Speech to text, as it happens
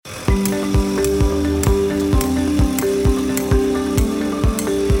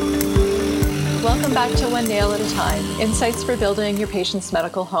Welcome back to One Nail at a Time, Insights for Building Your Patient's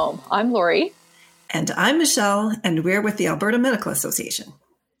Medical Home. I'm Lori. And I'm Michelle, and we're with the Alberta Medical Association.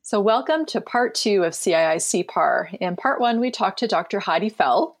 So welcome to part 2 of CII-CPAR. In part 1, we talked to Dr. Heidi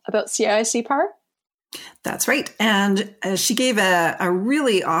Fell about CII-CPAR. That's right. And she gave a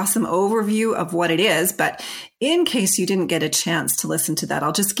really awesome overview of what it is. But in case you didn't get a chance to listen to that,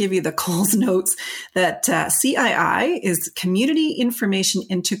 I'll just give you the Coles notes that CII is Community Information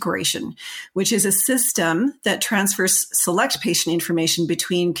Integration, which is a system that transfers select patient information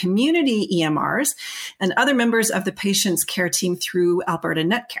between community EMRs and other members of the patient's care team through Alberta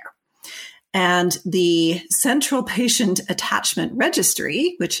NetCare. And the Central Patient Attachment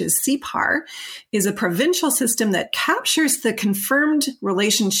Registry, which is CPAR, is a provincial system that captures the confirmed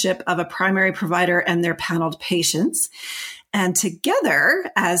relationship of a primary provider and their paneled patients. And together,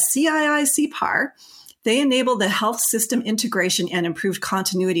 as CII-CPAR, they enable the health system integration and improved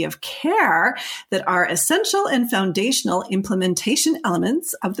continuity of care that are essential and foundational implementation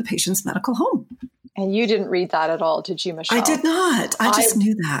elements of the patient's medical home. And you didn't read that at all, did you, Michelle? I did not. I just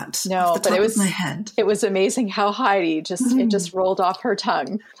knew that. No, off the but top of my head. It was amazing how Heidi it just rolled off her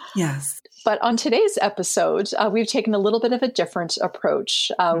tongue. Yes. But on today's episode, we've taken a little bit of a different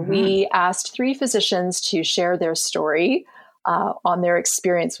approach. We asked 3 physicians to share their story on their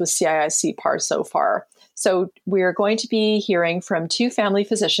experience with CII-CPAR so far. So we're going to be hearing from 2 family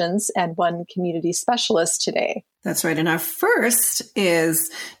physicians and 1 community specialist today. That's right. And our first is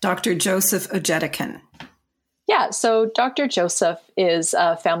Dr. Joseph Ojedikan. Yeah, so Dr. Joseph is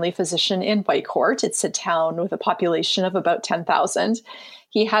a family physician in Whitecourt. It's a town with a population of about 10,000.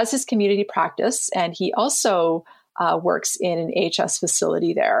 He has his community practice, and he also works in an AHS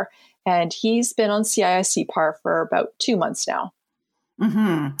facility there. And he's been on CII-CPAR for about 2 months now.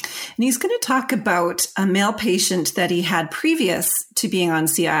 And he's going to talk about a male patient that he had previous to being on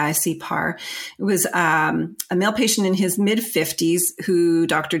CII-CPAR. It was a male patient in his mid-50s who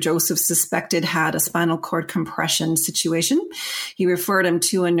Dr. Joseph suspected had a spinal cord compression situation. He referred him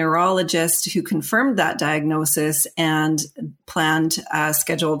to a neurologist who confirmed that diagnosis and planned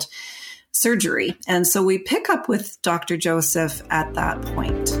scheduled surgery. And so we pick up with Dr. Joseph at that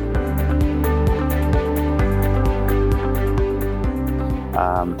point.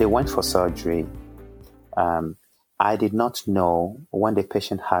 They went for surgery. I did not know when the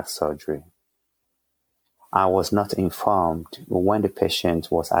patient had surgery. I was not informed when the patient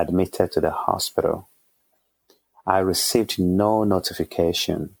was admitted to the hospital. I received no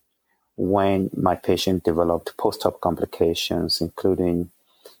notification when my patient developed post-op complications, including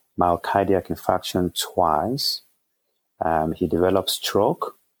myocardial infarction twice. He developed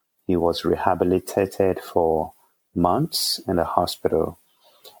stroke. He was rehabilitated for months in the hospital.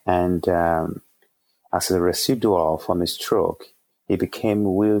 And as a residual from his stroke, he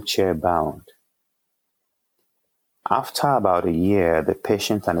became wheelchair bound. After about a year, the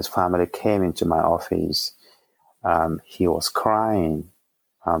patient and his family came into my office. He was crying.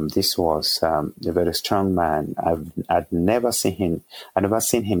 This was a very strong man. I'd never seen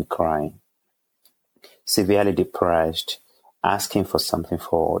him crying. Severely depressed, asking for something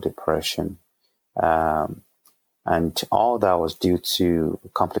for depression. And all that was due to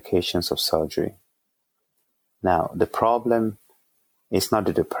complications of surgery. Now, the problem is not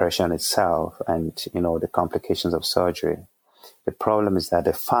the depression itself and, the complications of surgery. The problem is that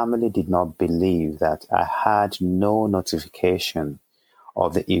the family did not believe that I had no notification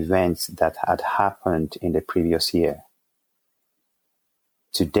of the events that had happened in the previous year.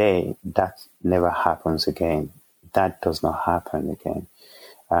 Today, that never happens again. That does not happen again.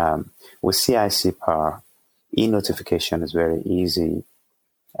 With CII-CPAR, e-notification is very easy.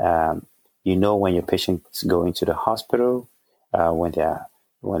 When your patient's going to the hospital, when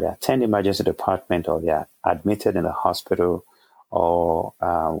they attend the emergency department, or they are admitted in the hospital, or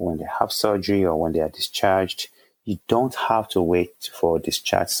when they have surgery, or when they are discharged. You don't have to wait for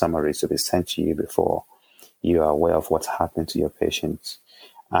discharge summaries to be sent to you before you are aware of what's happened to your patients.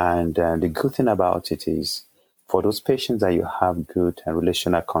 And the good thing about it is, for those patients that you have good and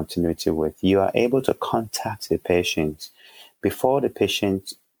relational continuity with, you are able to contact the patient before the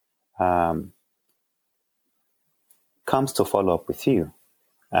patient comes to follow up with you.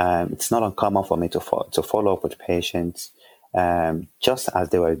 It's not uncommon for me to follow up with patients just as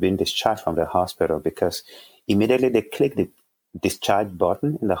they were being discharged from the hospital, because immediately they click the discharge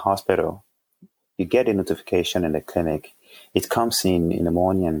button in the hospital, you get a notification in the clinic. It comes in the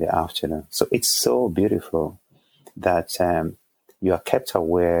morning and the afternoon. So it's so beautiful that you are kept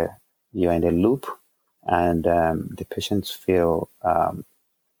aware, you're in the loop, and the patients feel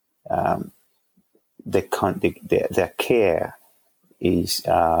their care is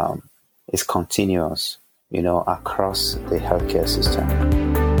is continuous, across the healthcare system.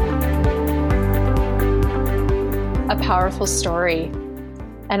 A powerful story.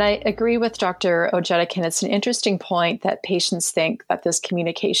 And I agree with Dr. Ojedekin. It's an interesting point that patients think that this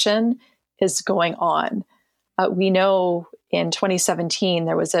communication is going on. We know in 2017,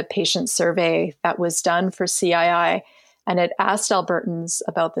 there was a patient survey that was done for CII, and it asked Albertans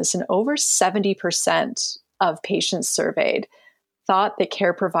about this, and over 70% of patients surveyed thought that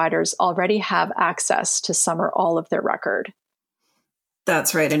care providers already have access to some or all of their record.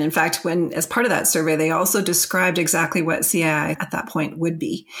 That's right. And in fact, as part of that survey, they also described exactly what CII at that point would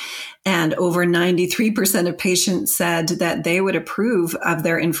be. And over 93% of patients said that they would approve of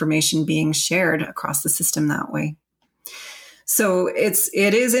their information being shared across the system that way. So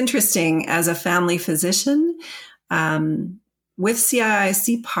it is interesting as a family physician, with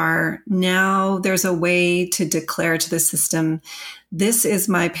CII CPAR, now there's a way to declare to the system, this is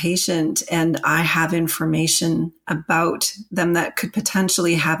my patient and I have information about them that could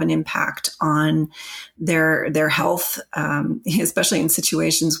potentially have an impact on their health, especially in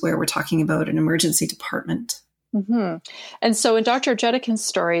situations where we're talking about an emergency department. Mm-hmm. And so in Dr. Ojedekin's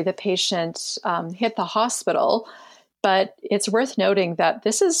story, the patient hit the hospital, but it's worth noting that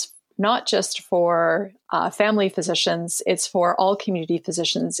this is not just for family physicians, it's for all community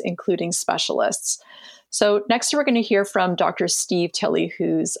physicians, including specialists. So next we're going to hear from Dr. Steve Tilley,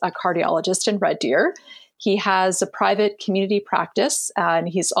 who's a cardiologist in Red Deer. He has a private community practice, and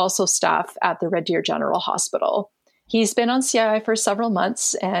he's also staff at the Red Deer General Hospital. He's been on CII for several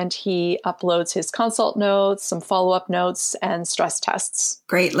months, and he uploads his consult notes, some follow-up notes, and stress tests.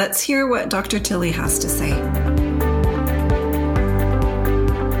 Great. Let's hear what Dr. Tilley has to say.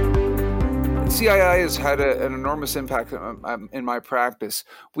 CII has had an enormous impact in my practice.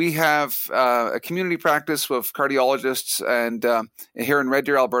 We have a community practice with cardiologists, and here in Red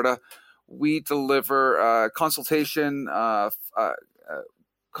Deer, Alberta, we deliver consultation,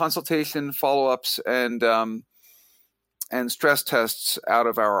 follow-ups, and stress tests out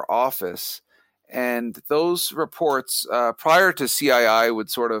of our office. And those reports, prior to CII,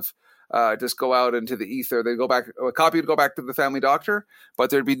 would sort of just go out into the ether. They go back. A copy would go back to the family doctor, but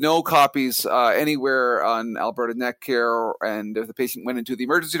there'd be no copies anywhere on Alberta Netcare. And if the patient went into the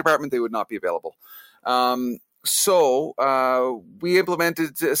emergency department, they would not be available. So we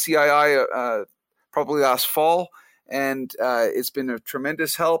implemented CII probably last fall, and it's been a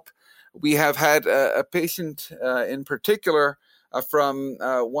tremendous help. We have had a patient in particular from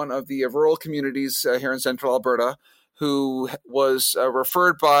one of the rural communities here in central Alberta, who was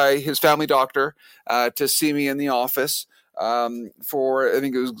referred by his family doctor to see me in the office for, I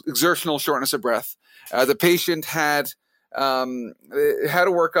think it was exertional shortness of breath. The patient had a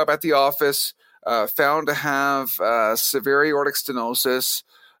workup at the office, found to have severe aortic stenosis,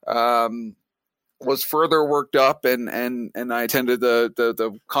 was further worked up, and I attended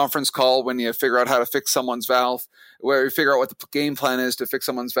the conference call when you figure out how to fix someone's valve, where you figure out what the game plan is to fix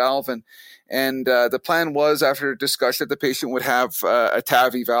someone's valve. And the plan was, after discussion, the patient would have a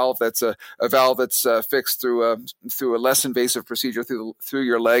TAVI valve. That's a valve that's fixed through a less invasive procedure through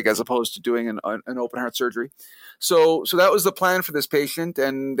your leg, as opposed to doing an open heart surgery. So that was the plan for this patient,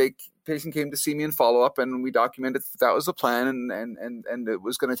 and patient came to see me in follow up, and we documented that was the plan, and it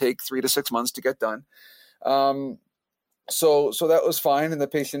was going to take 3 to 6 months to get done. So that was fine, and the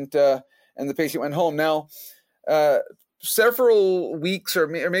patient went home. Now, several weeks or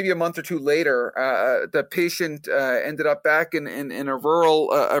maybe a month or two later, the patient ended up back in a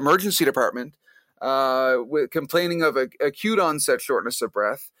rural emergency department with complaining of acute onset shortness of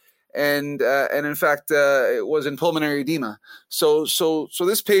breath. And in fact, it was in pulmonary edema. So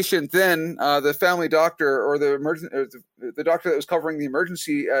this patient then, the family doctor or the doctor that was covering the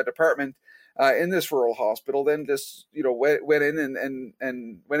emergency department in this rural hospital, then just went in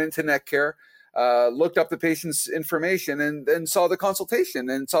and went into Netcare, looked up the patient's information, and then saw the consultation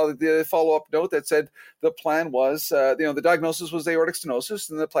and saw the follow-up note that said the plan was, the diagnosis was aortic stenosis,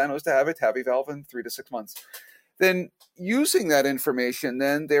 and the plan was to have a TAVI valve in 3 to 6 months. Then, using that information,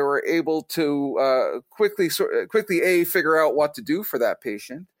 then they were able to quickly figure out what to do for that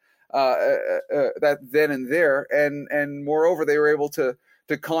patient, that then and there, and moreover, they were able to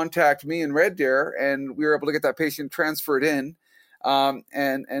contact me in Red Deer, and we were able to get that patient transferred in,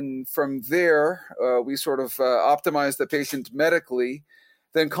 and from there we sort of optimized the patient medically,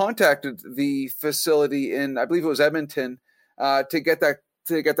 then contacted the facility in, I believe it was Edmonton, to get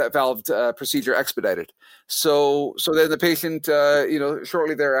that valve procedure expedited. So then the patient,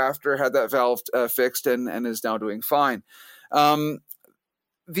 shortly thereafter had that valve fixed and is now doing fine.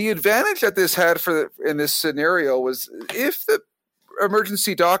 The advantage that this had in this scenario was, if the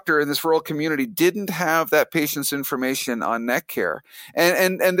emergency doctor in this rural community didn't have that patient's information on Netcare,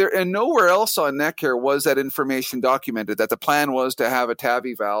 and nowhere else on Netcare was that information documented, that the plan was to have a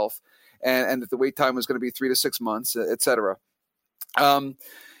TAVI valve, and that the wait time was going to be 3 to 6 months, et cetera.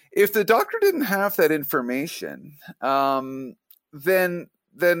 If the doctor didn't have that information, then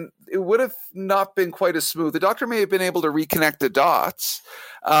it would have not been quite as smooth. The doctor may have been able to reconnect the dots,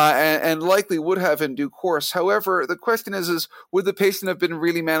 and likely would have in due course. However, the question is would the patient have been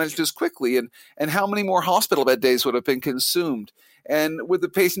really managed as quickly, and how many more hospital bed days would have been consumed? And would the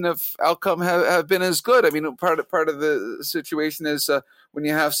patient outcome have been as good? I mean, part of the situation is when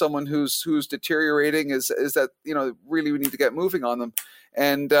you have someone who's deteriorating is that, really we need to get moving on them.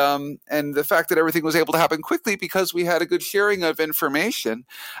 And the fact that everything was able to happen quickly because we had a good sharing of information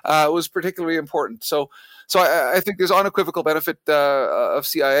was particularly important. So I think there's unequivocal benefit of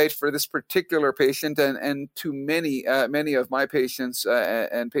CIA for this particular patient and to many of my patients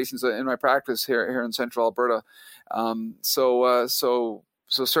and patients in my practice here in Central Alberta.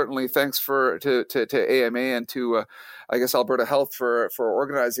 So certainly thanks to AMA and to I guess Alberta Health for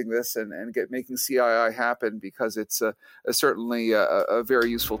organizing this and making CII happen, because it's certainly a very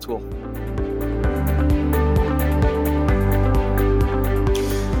useful tool.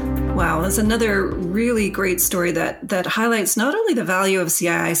 Wow, that's another really great story that highlights not only the value of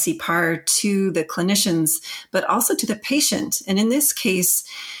CII-CPAR to the clinicians, but also to the patient. And in this case,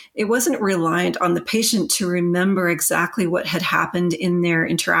 it wasn't reliant on the patient to remember exactly what had happened in their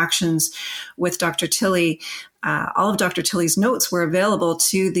interactions with Dr. Tilley. All of Dr. Tilley's notes were available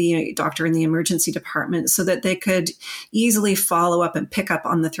to the doctor in the emergency department so that they could easily follow up and pick up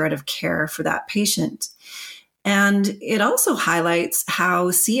on the threat of care for that patient. And it also highlights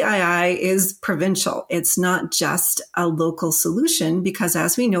how CII is provincial. It's not just a local solution because,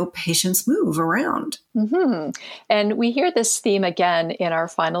 as we know, patients move around. Mm-hmm. And we hear this theme again in our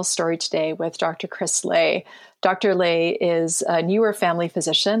final story today with Dr. Chris Lay. Dr. Lay is a newer family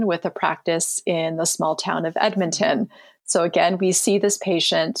physician with a practice in the small town of Edmonton. So again, we see this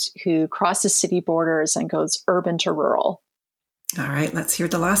patient who crosses city borders and goes urban to rural. All right, let's hear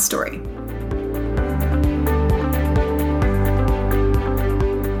the last story.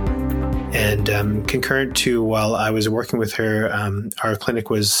 And concurrent to while I was working with her, our clinic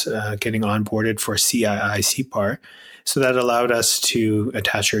was getting onboarded for CII-CPAR. So that allowed us to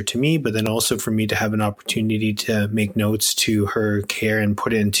attach her to me, but then also for me to have an opportunity to make notes to her care and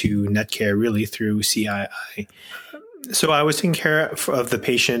put it into Netcare really through CII. So I was taking care of the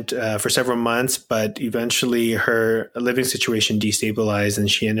patient for several months, but eventually her living situation destabilized and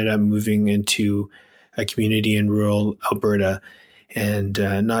she ended up moving into a community in rural Alberta. And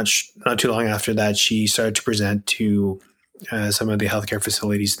not too long after that, she started to present to some of the healthcare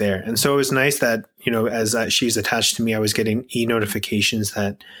facilities there. And so it was nice that, as she's attached to me, I was getting e-notifications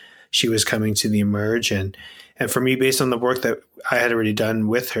that she was coming to the Emerge. And for me, based on the work that I had already done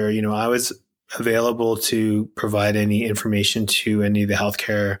with her, I was available to provide any information to any of the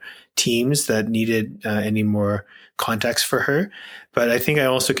healthcare teams that needed any more context for her. But I think I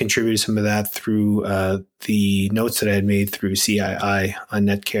also contributed some of that through the notes that I had made through CII on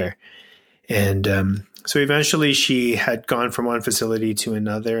Netcare. And so eventually she had gone from one facility to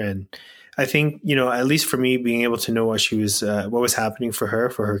another. And I think, at least for me, being able to know what was happening for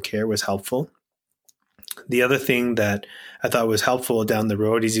her care was helpful. The other thing that I thought was helpful down the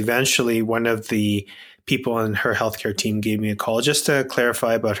road is eventually one of the people on her healthcare team gave me a call just to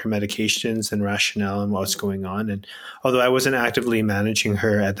clarify about her medications and rationale and what's going on. And although I wasn't actively managing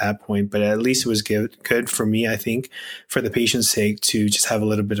her at that point, but at least it was good for me, I think, for the patient's sake, to just have a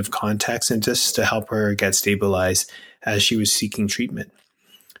little bit of context and just to help her get stabilized as she was seeking treatment.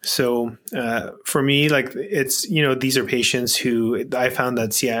 So for me, it's, these are patients who I found that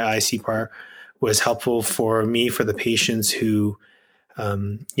CII-CPAR was helpful for me, for the patients who,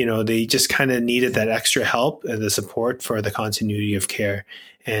 they just kind of needed that extra help and the support for the continuity of care.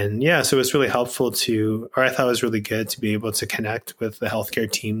 And so it's really helpful I thought it was really good to be able to connect with the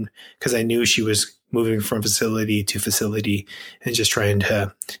healthcare team, because I knew she was moving from facility to facility and just trying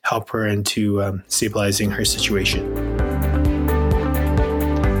to help her into stabilizing her situation.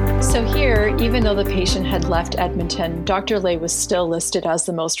 So here, even though the patient had left Edmonton, Dr. Lay was still listed as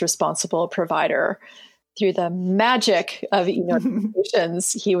the most responsible provider. Through the magic of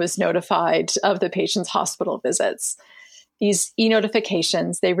e-notifications, he was notified of the patient's hospital visits. These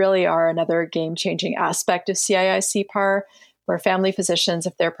e-notifications, they really are another game-changing aspect of CII-CPAR, where family physicians,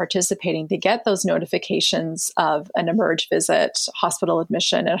 if they're participating, they get those notifications of an Emerge visit, hospital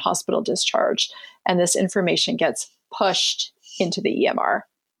admission, and hospital discharge. And this information gets pushed into the EMR.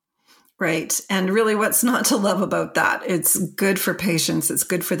 Right. And really, what's not to love about that? It's good for patients. It's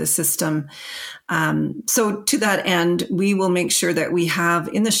good for the system. So to that end, we will make sure that we have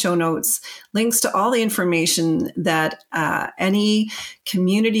in the show notes links to all the information that any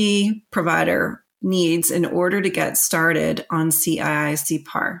community provider needs in order to get started on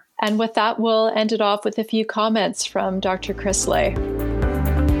CII-CPAR. And with that, we'll end it off with a few comments from Dr. Chris Lay.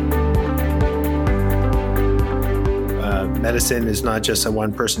 Medicine is not just a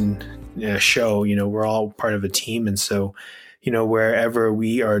one-person show. We're all part of a team. And so, wherever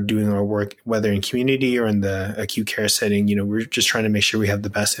we are doing our work, whether in community or in the acute care setting, we're just trying to make sure we have the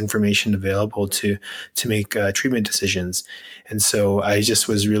best information available to make treatment decisions. And so I just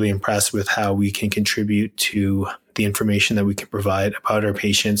was really impressed with how we can contribute to the information that we can provide about our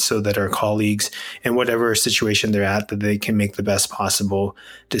patients so that our colleagues, in whatever situation they're at, that they can make the best possible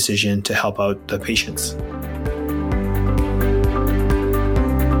decision to help out the patients.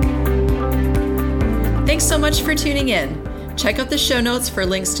 Thanks so much for tuning in. Check out the show notes for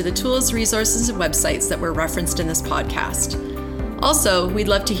links to the tools, resources, and websites that were referenced in this podcast. Also, we'd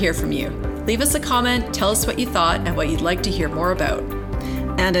love to hear from you. Leave us a comment, tell us what you thought and what you'd like to hear more about.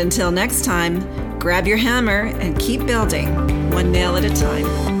 And until next time, grab your hammer and keep building one nail at a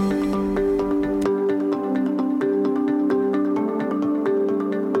time.